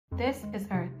this is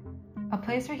Earth, a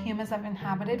place where humans have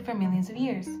inhabited for millions of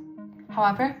years.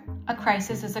 However, a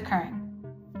crisis is occurring.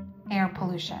 Air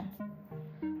pollution.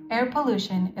 Air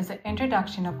pollution is the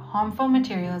introduction of harmful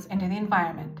materials into the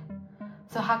environment.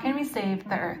 So how can we save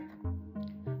the Earth?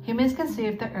 Humans can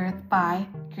save the Earth by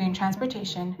green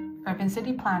transportation, urban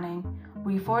city planning,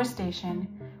 reforestation,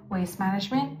 waste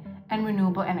management, and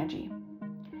renewable energy.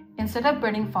 Instead of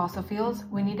burning fossil fuels,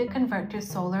 we need to convert to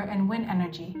solar and wind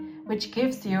energy, which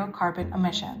gives zero carbon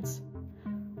emissions.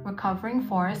 Recovering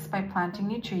forests by planting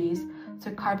new trees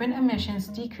so carbon emissions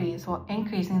decrease while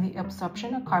increasing the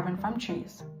absorption of carbon from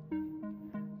trees.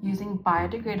 Using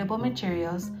biodegradable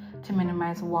materials to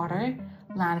minimize water,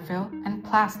 landfill, and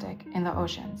plastic in the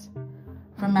oceans.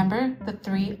 Remember the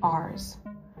 3 R's: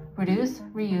 reduce,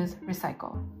 reuse,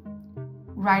 recycle.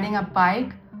 Riding a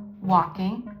bike,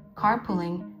 walking,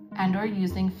 carpooling, and/or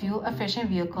using fuel-efficient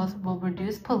vehicles will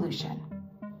reduce pollution.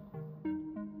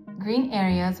 Green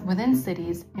areas within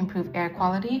cities improve air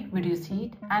quality, reduce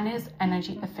heat, and is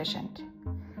energy efficient.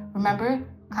 Remember,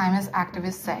 climate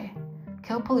activists say,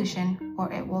 kill pollution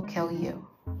or it will kill you.